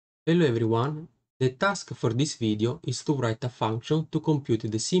Hello everyone, the task for this video is to write a function to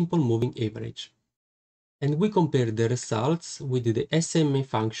compute the simple moving average. And we compare the results with the SMA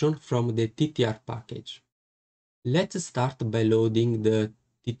function from the TTR package. Let's start by loading the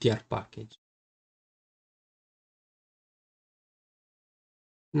TTR package.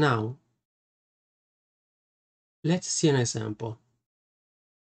 Now, let's see an example.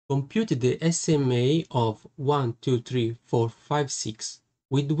 Compute the SMA of 1, 2, 3, 4, 5, 6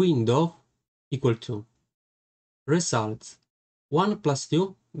 with window equal to results 1 plus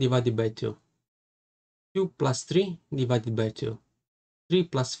 2 divided by 2. 2 plus 3 divided by 2, 3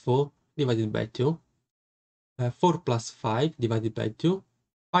 plus 4 divided by 2, 4 plus 5 divided by 2,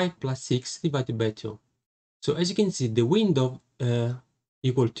 5 plus 6 divided by 2. So as you can see, the window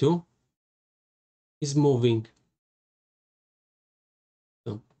equal to is moving.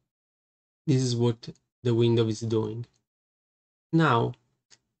 So this is what the window is doing. Now,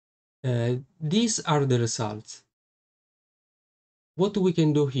 these are the results. What we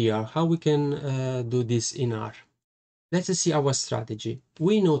can do here, how we can do this in R. Let's see our strategy.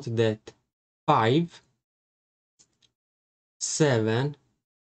 We note that 5, 7,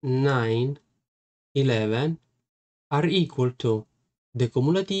 9, 11 are equal to the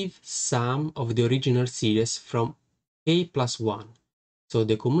cumulative sum of the original series from k plus 1. So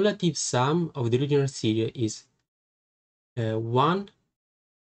the cumulative sum of the original series is 1,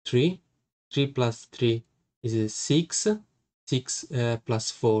 3, 3 plus 3 is 6, 6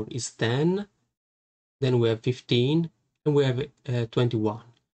 plus 4 is 10, then we have 15, and we have 21.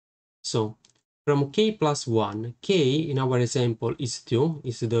 So from k plus 1, k in our example is 2,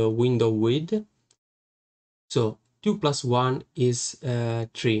 is the window width. So 2 plus 1 is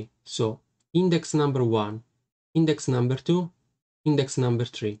 3. So index number 1, index number 2, index number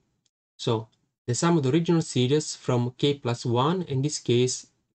 3. So the sum of the original series from k plus 1, in this case,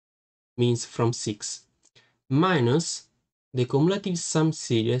 means from 6, minus the cumulative sum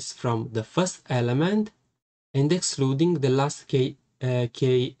series from the first element and excluding the last k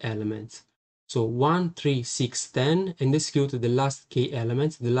elements. So 1, 3, 6, 10, and exclude the last k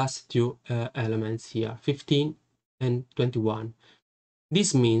elements, the last two elements here, 15 and 21.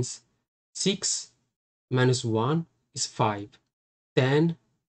 This means 6 minus 1 is 5, 10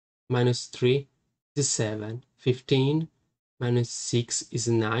 minus 3 is 7, 15 minus 6 is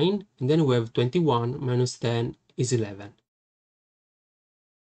 9, and then we have 21 minus 10 is 11.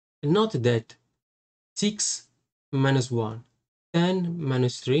 And note that 6 minus 1, 10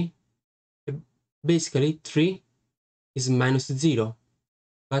 minus 3, basically 3 is minus 0.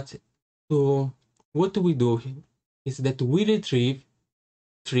 But what we do is that we retrieve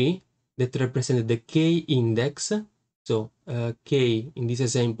 3 that represent the k index. So k in this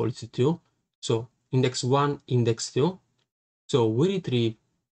example is 2. So index 1, index 2. So we retrieve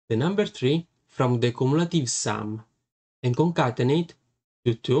the number 3 from the cumulative sum and concatenate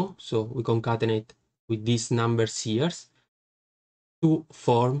to 2. So we concatenate with these numbers here to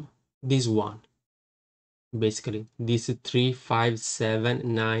form this one. Basically, this is 3, 5,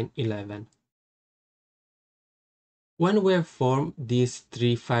 7, 9, 11. When we have formed these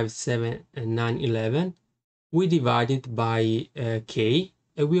 3, 5, 7, and 9, 11, we divide it by k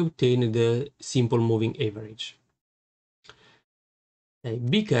and we obtain the simple moving average.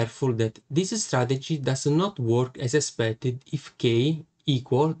 Be careful that this strategy does not work as expected if k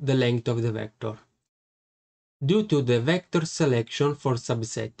equal the length of the vector, due to the vector selection for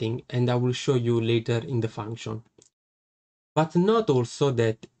subsetting, and I will show you later in the function. But note also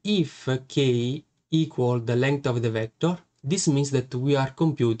that if k equal the length of the vector, this means that we are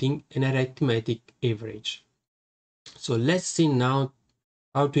computing an arithmetic average. So let's see now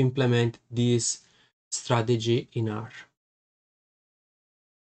how to implement this strategy in R.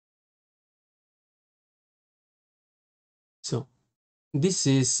 So this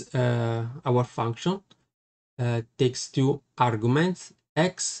is our function. Takes two arguments,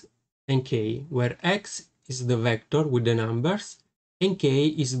 x and k, where x is the vector with the numbers and k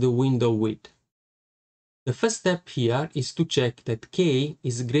is the window width. The first step here is to check that k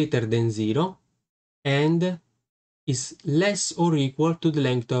is greater than 0 and is less or equal to the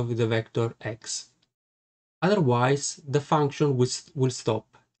length of the vector x. Otherwise, the function will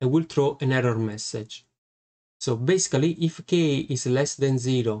stop and will throw an error message. So basically, if k is less than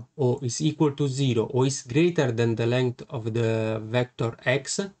 0 or is equal to 0 or is greater than the length of the vector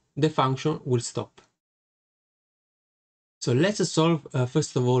x, the function will stop. So let's solve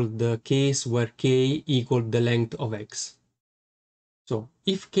first of all the case where k equals the length of x. So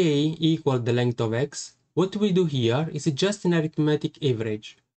if k equals the length of x, what we do here is just an arithmetic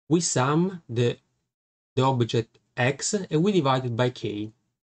average. We sum the object x and we divide it by k.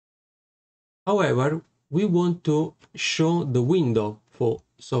 However, we want to show the window for,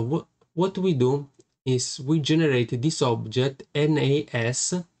 so what we do is we generate this object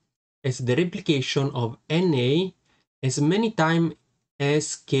NAS as the replication of NA as many times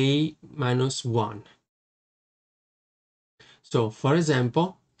as k minus 1. So for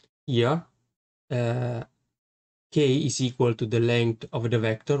example, here k is equal to the length of the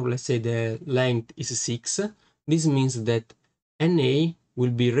vector. Let's say the length is 6. This means that NA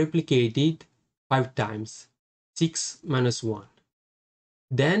will be replicated 5 times, 6 minus 1.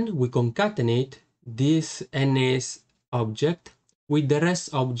 Then we concatenate this NA's object with the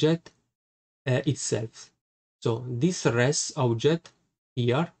rest object itself. So this rest object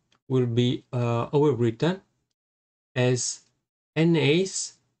here will be overwritten as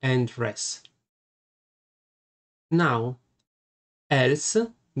NA's and res. Now, else,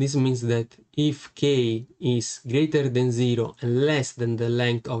 this means that if k is greater than 0 and less than the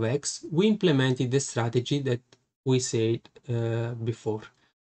length of x, we implemented the strategy that we said before.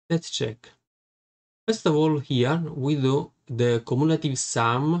 Let's check. First of all, here we do the cumulative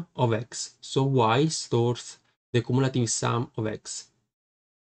sum of x. So y stores the cumulative sum of x.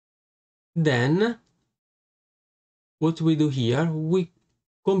 Then, what we do here, we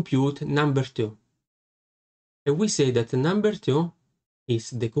compute number 2. And we say that number 2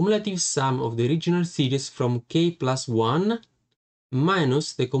 is the cumulative sum of the original series from k plus 1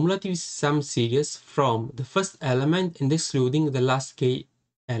 minus the cumulative sum series from the first element and excluding the last k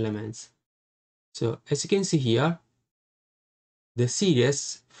elements. So as you can see here, the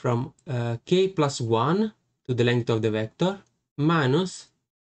series from k plus 1 to the length of the vector minus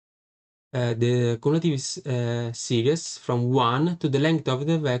the cumulative series from 1 to the length of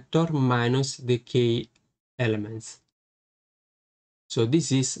the vector minus the k elements. So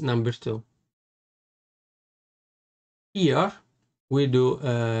this is number 2. Here we do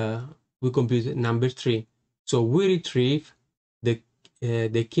we compute number 3. So we retrieve the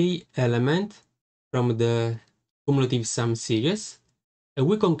k element from the cumulative sum series and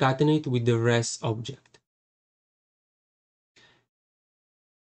we concatenate with the rest object.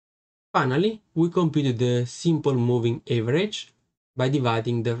 Finally, we compute the simple moving average by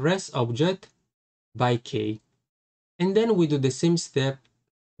dividing the rest object by k. And then we do the same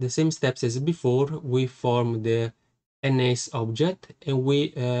steps as before. We form the NS object and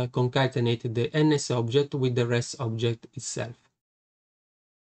we concatenate the NS object with the rest object itself.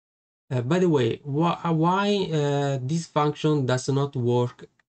 By the way, why this function does not work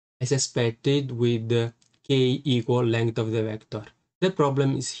as expected with the k equal length of the vector? The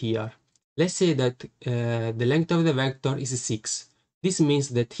problem is here. Let's say that the length of the vector is 6. This means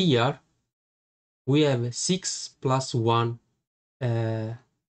that here we have 6 plus 1 that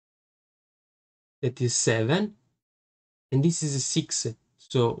is 7, and this is 6.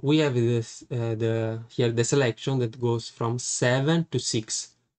 So we have this here the selection that goes from 7 to 6.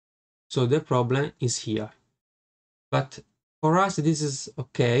 So the problem is here. But for us this is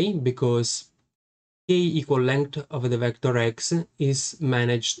okay because k equal length of the vector x is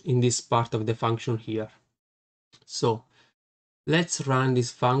managed in this part of the function here. So let's run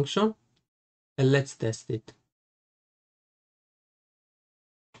this function and let's test it.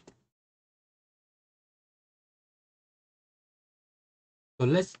 So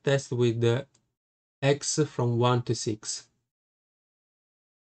let's test with the x from 1 to 6.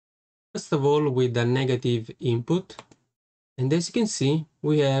 First of all, with a negative input, and as you can see,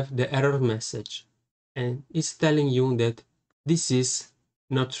 we have the error message, and it's telling you that this is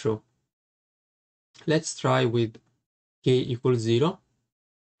not true. Let's try with k equals 0,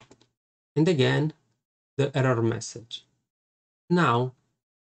 and again, the error message. Now,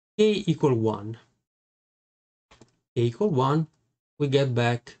 k equal 1. K equal 1, we get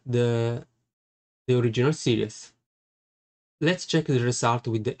back the original series. Let's check the result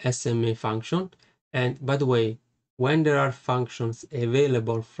with the SMA function. And by the way, when there are functions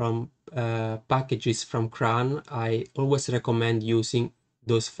available from packages from CRAN, I always recommend using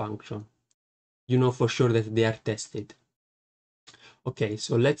those functions. You know for sure that they are tested. Okay,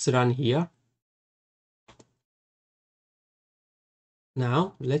 so let's run here.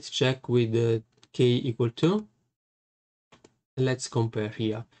 Now let's check with the k equal 2. Let's compare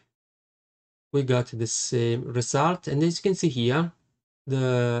here. We got the same result, and as you can see here,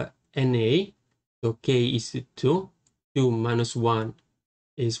 the NA, so k is 2, 2 minus 1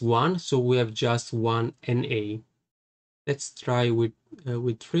 is 1, so we have just one NA. Let's try with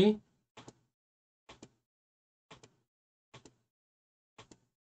 3.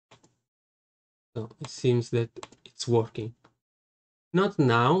 So it seems that it's working. Note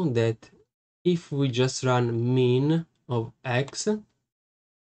now that if we just run min of x,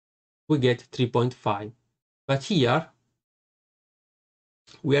 we get 3.5. But here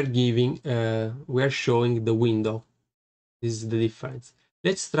we are showing the window. This is the difference.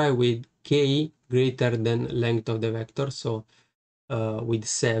 Let's try with k greater than length of the vector, so with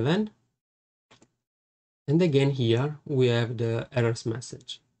 7. And again here we have the errors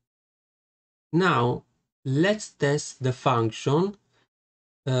message. Now let's test the function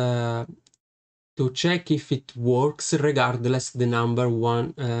to check if it works regardless the number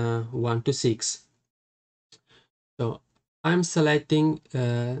 1 to 6. So I'm selecting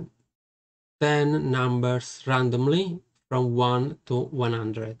 10 numbers randomly from 1 to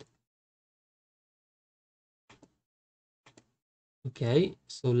 100. Okay,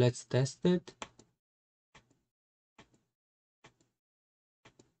 so let's test it.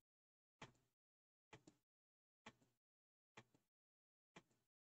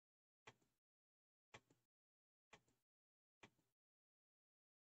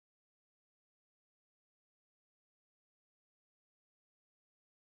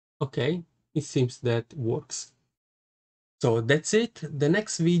 Okay, it seems that works. So that's it. The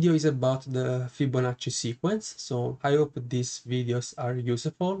next video is about the Fibonacci sequence. So I hope these videos are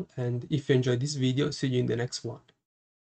useful, and if you enjoyed this video, see you in the next one.